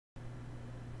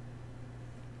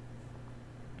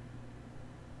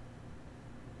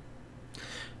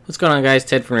What's going on, guys?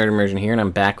 Ted from Immersion here, and I'm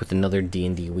back with another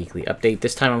D&D weekly update.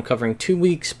 This time I'm covering 2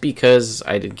 weeks because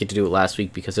I didn't get to do it last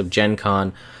week because of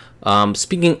GenCon.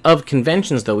 Speaking of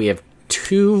conventions, though, we have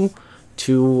two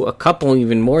to a couple,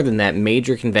 even more than that,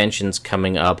 major conventions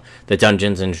coming up that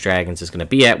Dungeons & Dragons is going to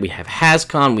be at. We have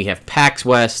Hascon, we have PAX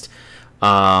West.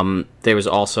 There was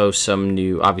also some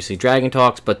new, obviously,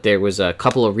 Dragontalks, but there was a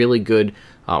couple of really good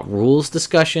rules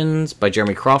discussions by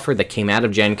Jeremy Crawford that came out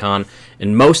of GenCon,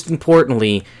 and most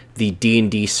importantly, the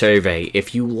D&D Survey.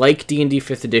 If you like D&D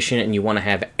 5th Edition and you want to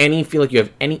have feel like you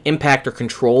have any impact or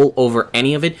control over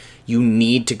any of it, you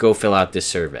need to go fill out this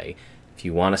survey. If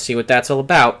you want to see what that's all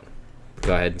about,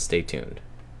 go ahead and stay tuned.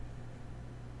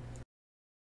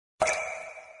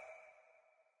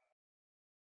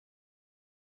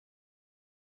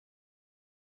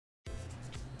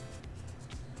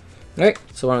 Alright,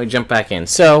 so why don't we jump back in.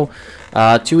 So,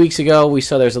 2 weeks ago, we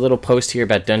saw there's a little post here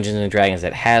about Dungeons & Dragons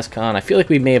at Hascon. I feel like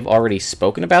we may have already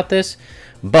spoken about this,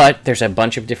 but there's a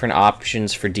bunch of different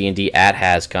options for D&D at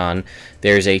Hascon.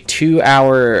 There's a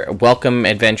 2-hour welcome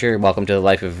adventure, Welcome to the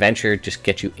Life of Adventure, just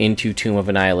get you into Tomb of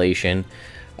Annihilation.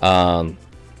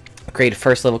 Create a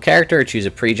first-level character or choose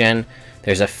a pre-gen.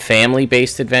 There's a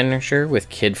family-based adventure with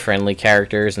kid-friendly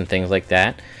characters and things like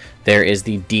that. There is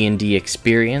the D&D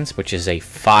Experience, which is a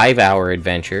 5-hour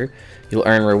adventure. You'll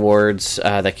earn rewards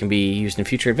that can be used in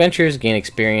future adventures, gain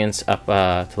experience up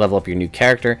to level up your new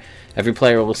character. Every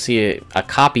player will see a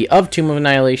copy of Tomb of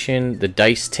Annihilation, the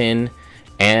dice tin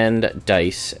and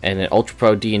dice, and an Ultra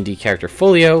Pro D&D character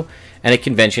folio, and a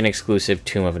convention-exclusive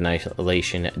Tomb of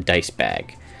Annihilation dice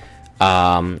bag.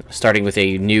 Starting with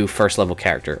a new first-level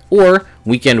character. Or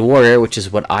Weekend Warrior, which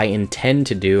is what I intend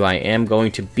to do. I am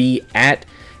going to be at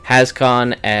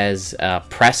Hascon as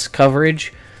press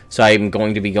coverage, so I'm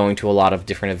going to be going to a lot of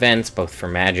different events, both for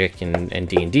Magic and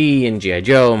D&D and G.I.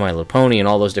 Joe, My Little Pony, and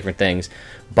all those different things,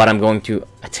 but I'm going to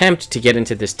attempt to get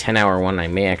into this 10-hour one. I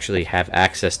may actually have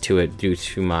access to it due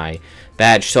to my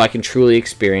badge, so I can truly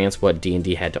experience what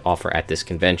D&D had to offer at this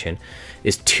convention.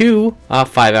 Is 2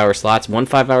 5-hour slots, one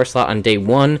 5-hour slot on day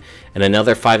 1 and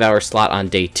another 5-hour slot on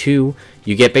day 2.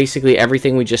 You get basically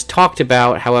everything we just talked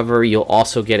about. However, you'll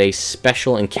also get a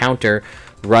special encounter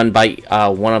run by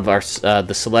one of our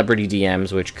the celebrity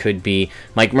DMs, which could be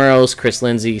Mike Merles, Chris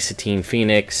Lindsay, Satine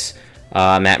Phoenix,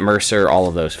 Matt Mercer, all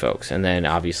of those folks. And then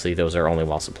obviously those are only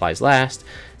while supplies last.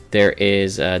 There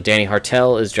is Danny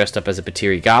Hartel is dressed up as a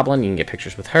Batiri Goblin. You can get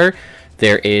pictures with her.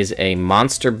 There is a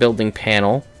monster building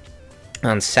panel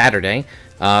on Saturday,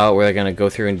 where they're going to go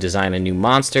through and design a new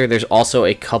monster. There's also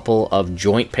a couple of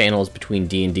joint panels between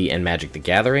D&D and Magic the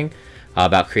Gathering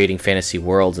about creating fantasy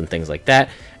worlds and things like that.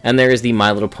 And there is the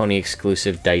My Little Pony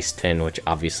exclusive dice tin, which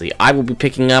obviously I will be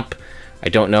picking up. I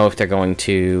don't know if they're going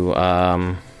to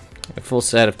a full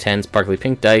set of 10 sparkly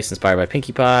pink dice inspired by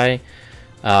Pinkie Pie.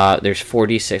 There's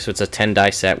 4d6, so it's a 10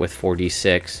 die set with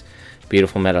 4d6.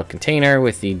 Beautiful metal container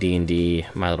with the D&D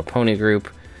My Little Pony group.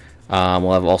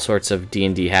 We'll have all sorts of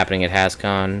D&D happening at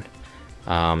Hascon.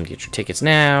 Get your tickets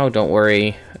now. Don't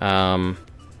worry. I'm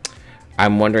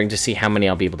wondering to see how many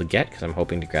I'll be able to get, because I'm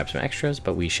hoping to grab some extras,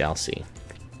 but we shall see.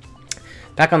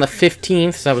 Back on the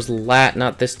 15th, so that was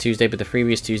not this Tuesday, but the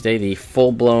previous Tuesday, the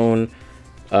full-blown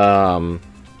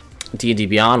D&D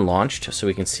Beyond launched, so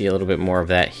we can see a little bit more of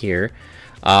that here.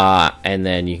 And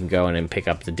then you can go in and pick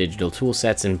up the digital tool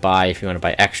sets and buy if you want to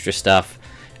buy extra stuff.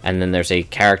 And then there's a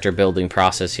character building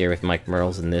process here with Mike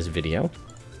Merles in this video.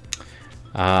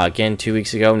 Again, 2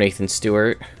 weeks ago, Nathan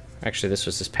Stewart. Actually, this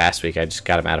was this past week. I just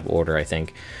got him out of order, I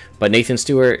think. But Nathan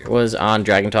Stewart was on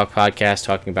Dragontalk podcast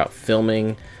talking about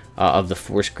filming of the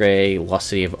Force Grey Lost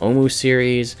City of Omu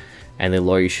series. And the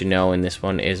lore you should know in this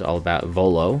one is all about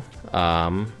Volo.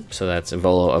 So that's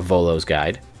Volo of Volo's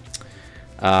Guide.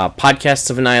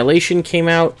 Podcasts of Annihilation came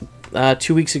out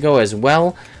 2 weeks ago as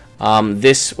well.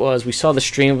 We saw the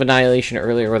stream of Annihilation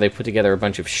earlier where they put together a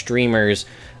bunch of streamers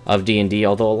of D&D,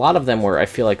 although a lot of them were, I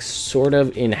feel like, sort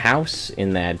of in-house,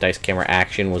 in that Dice Camera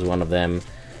Action was one of them.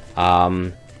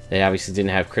 They obviously didn't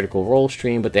have Critical Role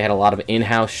stream, but they had a lot of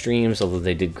in-house streams, although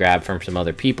they did grab from some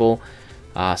other people.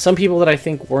 Some people that I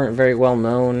think weren't very well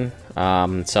known,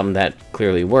 some that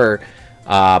clearly were,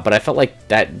 but I felt like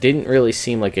that didn't really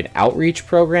seem like an outreach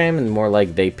program, and more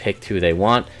like they picked who they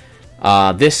want.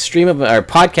 This stream of our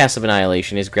podcast of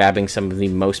Annihilation is grabbing some of the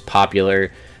most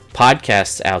popular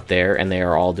podcasts out there, and they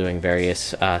are all doing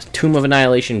various Tomb of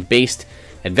Annihilation based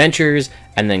adventures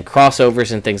and then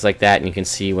crossovers and things like that, and you can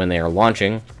see when they are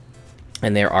launching.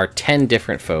 And there are 10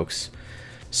 different folks.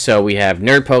 So we have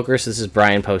Nerd Pokers. This is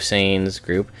Brian Posehn's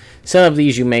group. Some of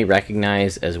these you may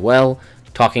recognize as well.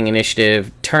 Talking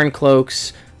Initiative,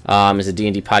 Turncloaks, is a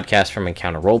D&D podcast from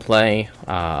Encounter Roleplay.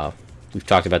 We've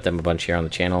talked about them a bunch here on the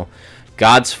channel.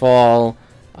 God's Fall,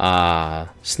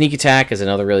 Sneak Attack is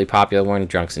another really popular one.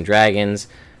 Drunks and Dragons.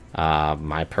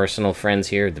 My personal friends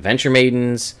here, the Venture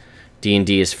Maidens.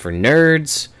 D&D is for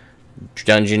Nerds,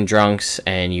 Dungeon Drunks,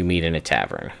 and You Meet in a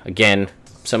Tavern. Again,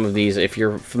 some of these, if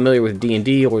you're familiar with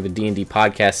D&D or the D&D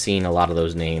podcast scene, a lot of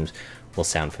those names will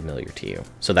sound familiar to you.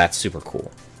 So that's super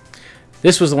cool.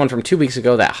 This was the one from 2 weeks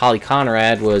ago that Holly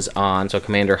Conrad was on. So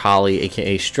Commander Holly,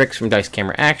 aka Strix from Dice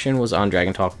Camera Action, was on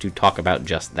Dragontalk to talk about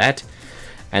just that.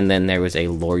 And then there was a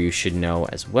Lore You Should Know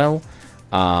as well.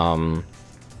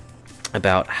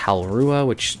 About Halrua,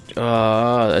 which,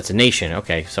 that's a nation.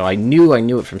 Okay, so I knew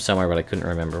it from somewhere, but I couldn't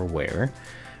remember where.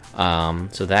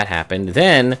 So that happened.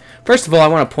 Then, first of all, I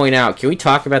want to point out, can we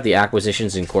talk about the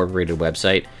Acquisitions Incorporated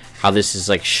website? How this is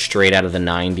like straight out of the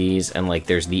 90s, and like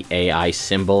there's the AI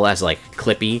symbol as like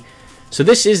Clippy. So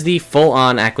this is the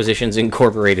full-on Acquisitions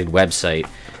Incorporated website.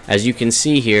 As you can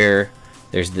see here,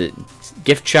 there's the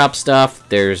gift shop stuff,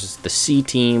 there's the C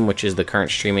team, which is the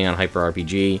current streaming on Hyper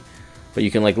RPG. But you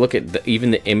can like look at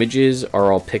even the images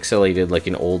are all pixelated like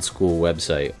an old school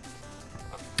website.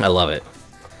 I love it.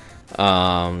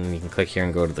 You can click here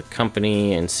and go to the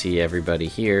company and see everybody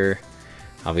here.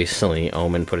 Obviously,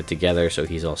 Omen put it together, so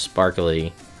he's all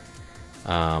sparkly.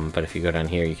 But if you go down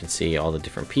here, you can see all the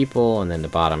different people, and then the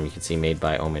bottom you can see made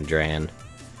by Omen Dran.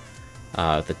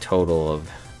 The total of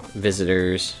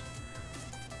visitors.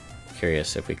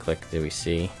 Curious if we click, do we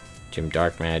see Jim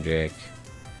Dark Magic,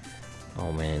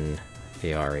 Omen,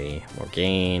 Viari,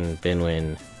 Morgaine,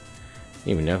 Binwin. I don't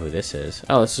even know who this is.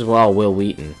 Oh, this is Will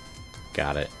Wheaton.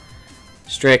 Got it.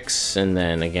 Strix, and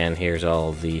then again, here's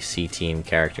all the C-Team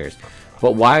characters.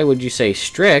 But why would you say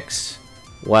Strix?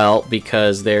 Well,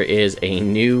 because there is a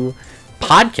new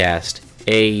podcast,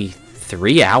 a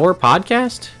 3-hour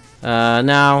podcast?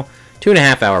 No,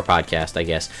 2.5-hour podcast, I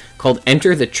guess, called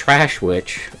Enter the Trash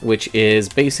Witch, which is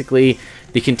basically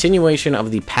the continuation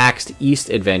of the PAX East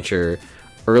adventure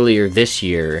earlier this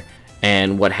year,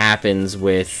 and what happens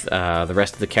with the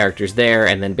rest of the characters there,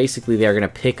 and then basically they're going to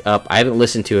pick up, I haven't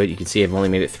listened to it, you can see I've only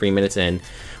made it 3 minutes in,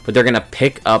 but they're going to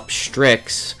pick up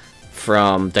Strix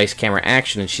from Dice Camera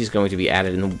Action, and she's going to be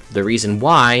added, and the reason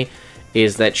why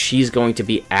is that she's going to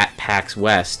be at PAX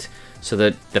West, so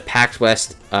that the PAX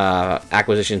West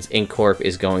Acquisitions Inc. Corp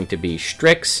is going to be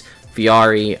Strix,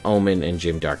 Viari, Omen, and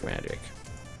Jim Dark Magic.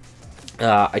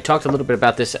 I talked a little bit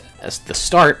about this at the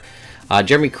start.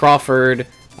 Jeremy Crawford,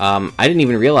 I didn't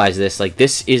even realize this. Like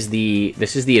this is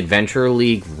the Adventure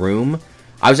League room.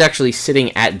 I was actually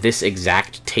sitting at this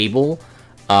exact table,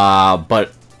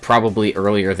 but probably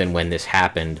earlier than when this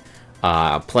happened,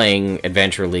 playing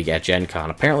Adventure League at GenCon.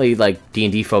 Apparently, like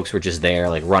D&D folks were just there,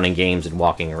 like running games and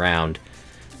walking around.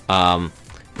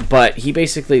 But he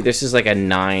basically, this is like a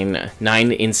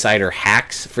nine insider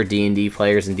hacks for D&D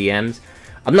players and DMs.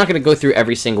 I'm not going to go through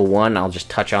every single one. I'll just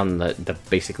touch on the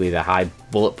basically the high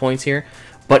bullet points here.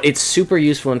 But it's super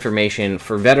useful information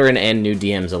for veteran and new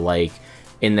DMs alike,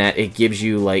 in that it gives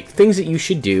you like things that you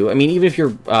should do. I mean, even if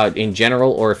you're in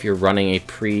general, or if you're running a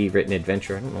pre-written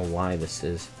adventure. I don't know why this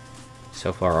is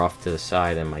so far off to the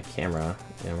side in my camera.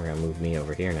 And we're going to move me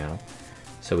over here now,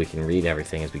 so we can read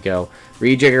everything as we go.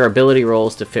 Rejigger ability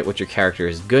rolls to fit what your character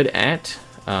is good at.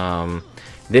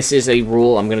 This is a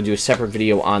rule. I'm going to do a separate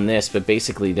video on this, but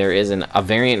basically there is a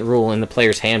variant rule in the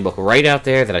player's handbook right out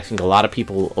there that I think a lot of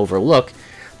people overlook,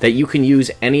 that you can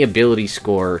use any ability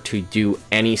score to do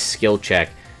any skill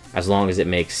check as long as it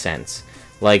makes sense.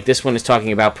 Like this one is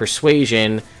talking about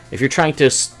persuasion. If you're trying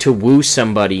to woo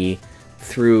somebody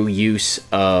through use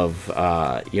of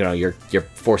your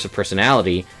force of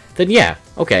personality, then yeah,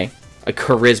 okay, a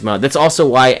charisma. That's also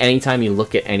why anytime you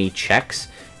look at any checks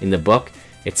in the book,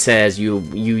 it says you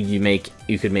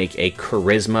could make a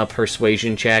charisma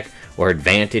persuasion check or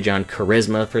advantage on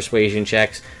charisma persuasion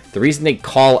checks. The reason they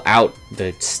call out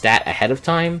the stat ahead of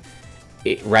time,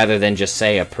 rather than just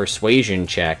say a persuasion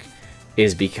check,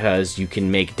 is because you can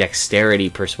make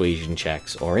dexterity persuasion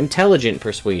checks or intelligent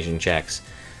persuasion checks.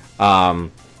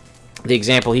 The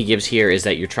example he gives here is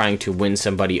that you're trying to win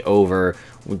somebody over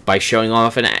by showing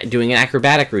off and doing an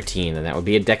acrobatic routine, and that would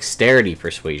be a dexterity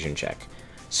persuasion check.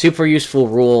 Super useful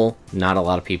rule. Not a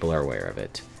lot of people are aware of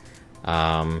it.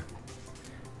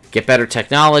 Get better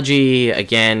technology.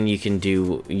 Again, you can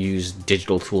use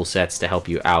digital tool sets to help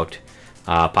you out.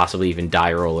 Possibly even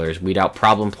die rollers. Weed out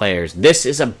problem players. This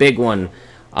is a big one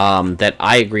that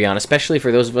I agree on, especially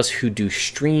for those of us who do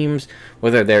streams,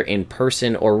 whether they're in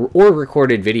person or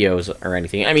recorded videos or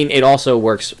anything. I mean, it also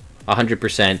works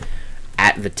 100%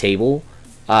 at the table,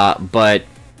 but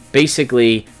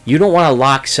basically, you don't want to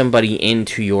lock somebody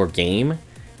into your game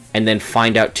and then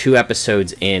find out 2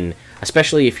 episodes in,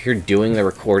 especially if you're doing the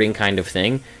recording kind of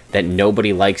thing, that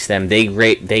nobody likes them. They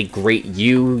grate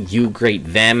you, you grate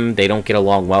them. They don't get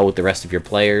along well with the rest of your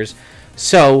players.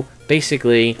 So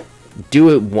basically,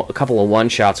 do a couple of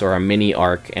one-shots or a mini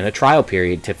arc and a trial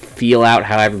period to feel out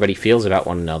how everybody feels about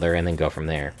one another, and then go from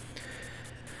there.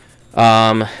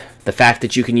 The fact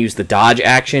that you can use the dodge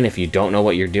action if you don't know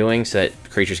what you're doing, so that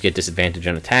creatures get disadvantage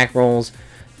on attack rolls.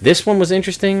 This one was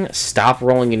interesting. Stop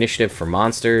rolling initiative for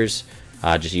monsters.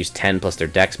 Just use 10 plus their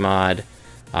dex mod.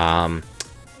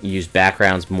 Use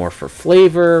backgrounds more for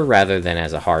flavor rather than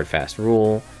as a hard, fast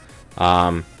rule.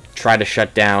 Try to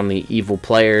shut down the evil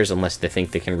players unless they think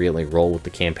they can really roll with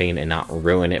the campaign and not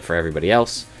ruin it for everybody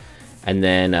else. And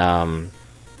then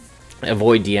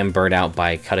avoid DM burnout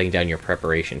by cutting down your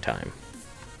preparation time.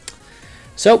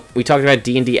 So, we talked about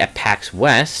D&D at PAX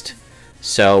West.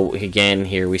 So, again,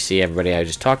 here we see everybody I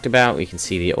just talked about. We can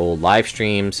see the old live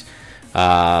streams.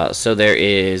 So, there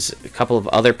is a couple of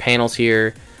other panels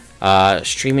here.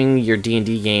 Streaming your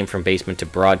D&D game from basement to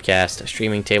broadcast.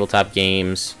 Streaming tabletop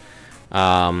games.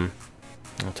 I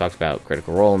talked about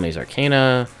Critical Role, Maze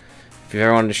Arcana. If you've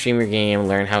ever wanted to stream your game,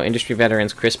 learn how industry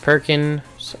veterans Chris Perkin,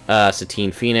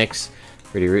 Satine Phoenix,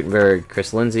 Rudy Rutenberg,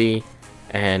 Chris Lindsay,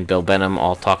 and Bill Benham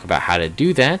all talk about how to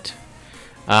do that.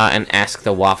 And Ask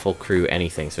the Waffle Crew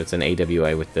anything. So it's an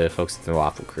AWA with the folks at the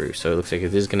Waffle Crew. So it looks like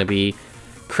it is going to be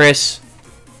Chris,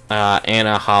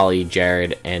 Anna, Holly,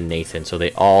 Jared, and Nathan. So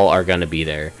they all are going to be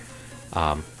there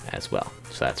as well.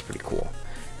 So that's pretty cool.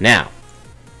 Now,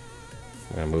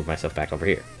 I'm going to move myself back over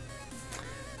here.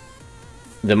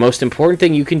 The most important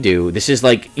thing you can do, this is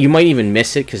like, you might even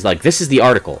miss it, because like, this is the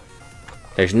article.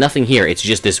 There's nothing here. It's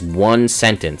just this one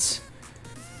sentence.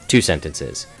 2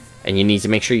 sentences. And you need to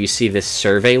make sure you see this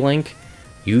survey link.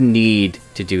 You need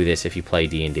to do this if you play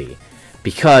D&D.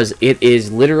 Because it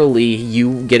is literally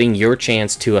you getting your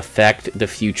chance to affect the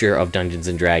future of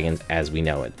Dungeons & Dragons as we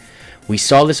know it. We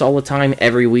saw this all the time.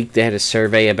 Every week they had a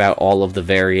survey about all of the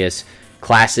various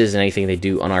classes and anything they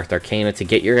do on Unearthed Arcana to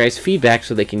get your guys' feedback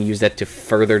so they can use that to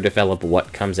further develop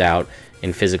what comes out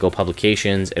in physical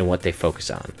publications and what they focus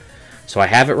on. So I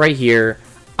have it right here.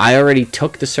 I already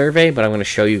took the survey, but I'm going to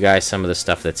show you guys some of the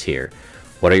stuff that's here.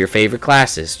 What are your favorite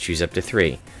classes? Choose up to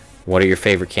 3. What are your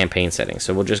favorite campaign settings?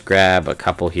 So we'll just grab a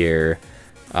couple here.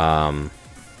 And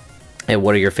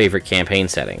what are your favorite campaign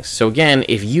settings? So again,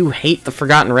 if you hate the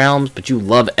Forgotten Realms, but you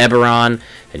love Eberron,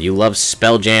 and you love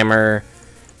Spelljammer,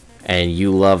 and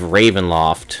you love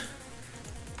Ravenloft,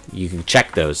 you can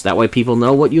check those. That way people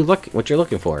know what you're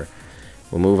looking for.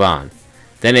 We'll move on.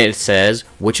 Then it says,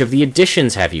 which of the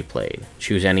editions have you played?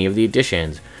 Choose any of the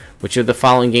editions. Which of the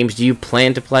following games do you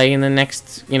plan to play in the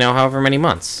next, however many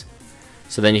months?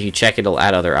 So then if you check, it'll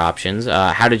add other options.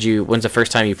 When's the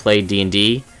first time you played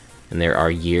D&D? And there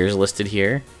are years listed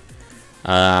here.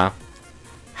 How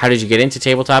did you get into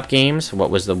tabletop games? What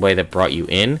was the way that brought you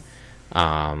in?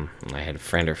 I had a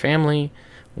friend or family.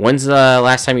 When's the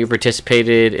last time you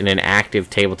participated in an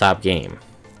active tabletop game?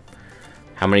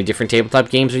 How many different tabletop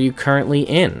games are you currently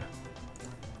in?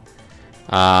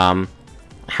 How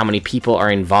many people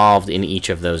are involved in each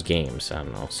of those games? I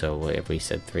don't know. So if we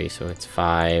said 3, so it's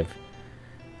 5.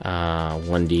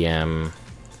 1 DM,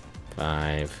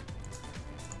 5.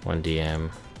 1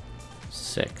 DM,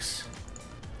 6.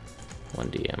 1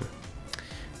 DM.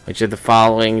 Which of the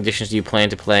following editions do you plan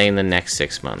to play in the next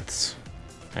 6 months?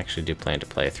 I actually do plan to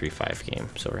play a 3-5 game,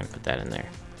 so we're going to put that in there.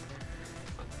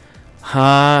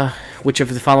 Which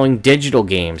of the following digital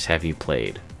games have you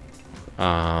played?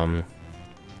 I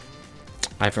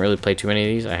haven't really played too many of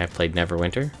these. I have played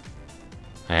Neverwinter.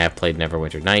 I have played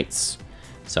Neverwinter Nights.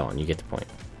 So on, you get the point.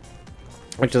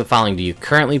 Which of the following do you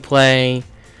currently play?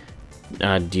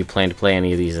 Do you plan to play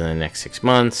any of these in the next 6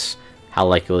 months? How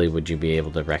likely would you be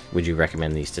able to would you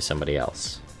recommend these to somebody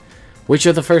else? Which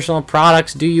of the personal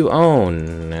products do you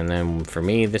own? And then for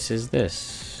me, this is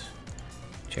this.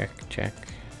 Check, check,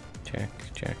 check,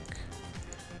 check,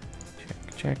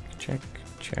 check, check,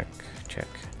 check, check,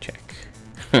 check.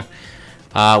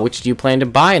 Which do you plan to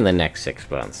buy in the next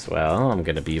 6 months? Well, I'm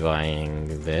going to be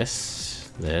buying this,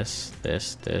 this,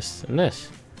 this, this, and this.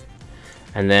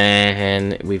 And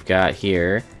then we've got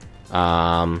here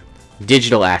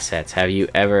digital assets. Have you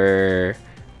ever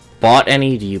bought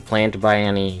any? Do you plan to buy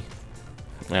any?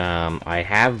 I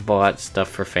have bought stuff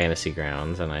for Fantasy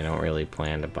Grounds, and I don't really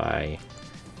plan to buy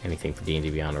anything for D&D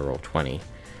Beyond or Roll20.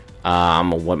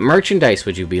 What merchandise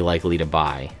would you be likely to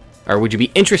buy? Or would you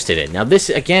be interested in? Now, this,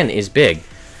 again, is big.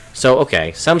 So,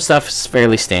 okay, some stuff is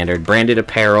fairly standard. Branded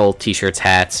apparel, t-shirts,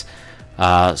 hats,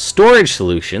 Storage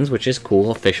solutions, which is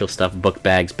cool, official stuff, book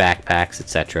bags, backpacks,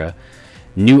 etc.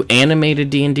 New animated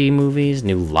D&D movies,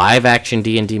 new live-action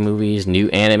D&D movies, new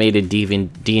animated D&D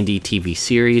TV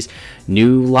series,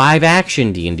 new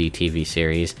live-action D&D TV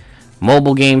series,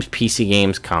 mobile games, PC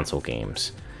games, console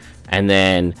games. And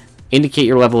then indicate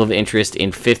your level of interest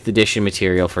in 5th edition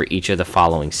material for each of the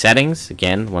following settings.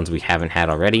 Again, ones we haven't had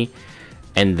already.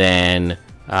 And then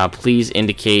please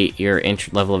indicate your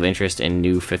level of interest in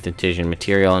new 5th edition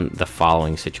material in the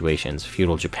following situations.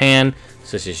 Feudal Japan,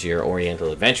 such as your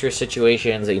Oriental Adventure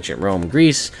situations, Ancient Rome,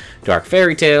 Greece, Dark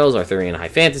Fairy Tales, Arthurian High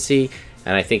Fantasy,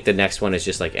 and I think the next one is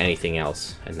just like anything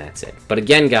else, and that's it. But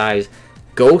again, guys,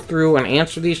 go through and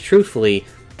answer these truthfully.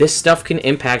 This stuff can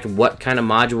impact what kind of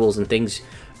modules and things.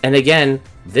 And again,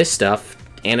 this stuff,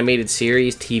 animated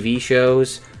series, TV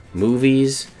shows,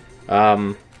 movies,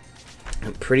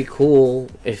 pretty cool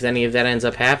if any of that ends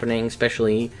up happening,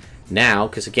 especially now,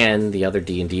 because again, the other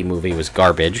D&D movie was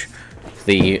garbage.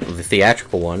 The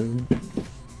theatrical one,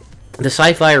 the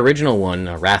sci-fi original one,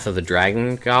 Wrath of the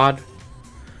Dragon God,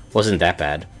 wasn't that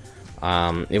bad.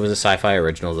 It was a sci-fi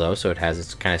original though, so it has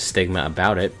its kind of stigma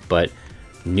about it, but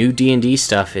new D&D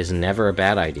stuff is never a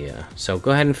bad idea. So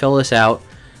go ahead and fill this out.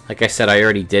 Like I said, I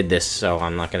already did this, so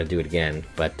I'm not going to do it again,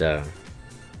 but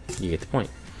you get the point.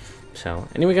 So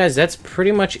anyway, guys, that's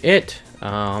pretty much it.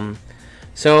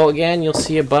 So again, you'll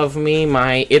see above me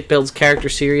my It Builds character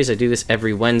series. I do this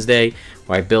every Wednesday,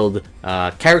 where I build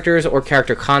characters or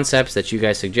character concepts that you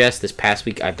guys suggest. This past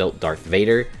week, I built Darth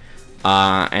Vader.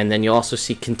 And then you'll also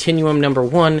see Continuum number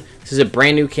 1. This is a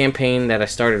brand new campaign that I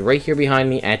started right here behind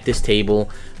me at this table.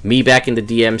 Me back in the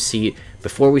DM seat.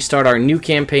 Before we start our new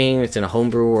campaign, it's in a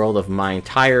homebrew world of my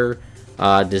entire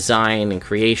design and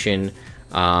creation.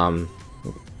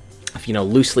 You know,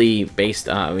 loosely based,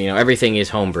 you know, everything is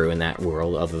homebrew in that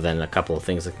world, other than a couple of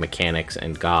things like mechanics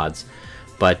and gods.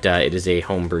 But it is a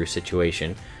homebrew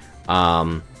situation.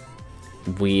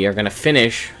 We are going to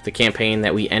finish the campaign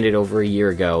that we ended over a year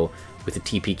ago with the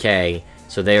TPK.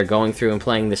 So they are going through and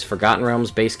playing this Forgotten Realms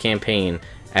based campaign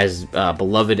as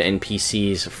beloved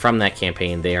NPCs from that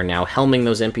campaign. They are now helming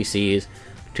those NPCs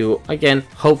to, again,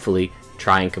 hopefully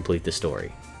try and complete the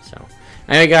story. So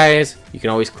anyway, guys, you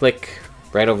can always click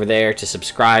right over there to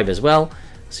subscribe as well,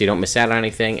 so you don't miss out on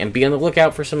anything, and be on the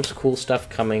lookout for some cool stuff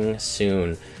coming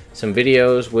soon. Some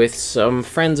videos with some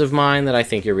friends of mine that I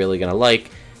think you're really going to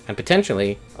like, and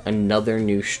potentially another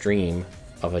new stream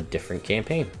of a different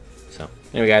campaign. So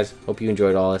anyway, guys, hope you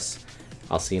enjoyed all this.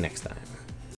 I'll see you next time.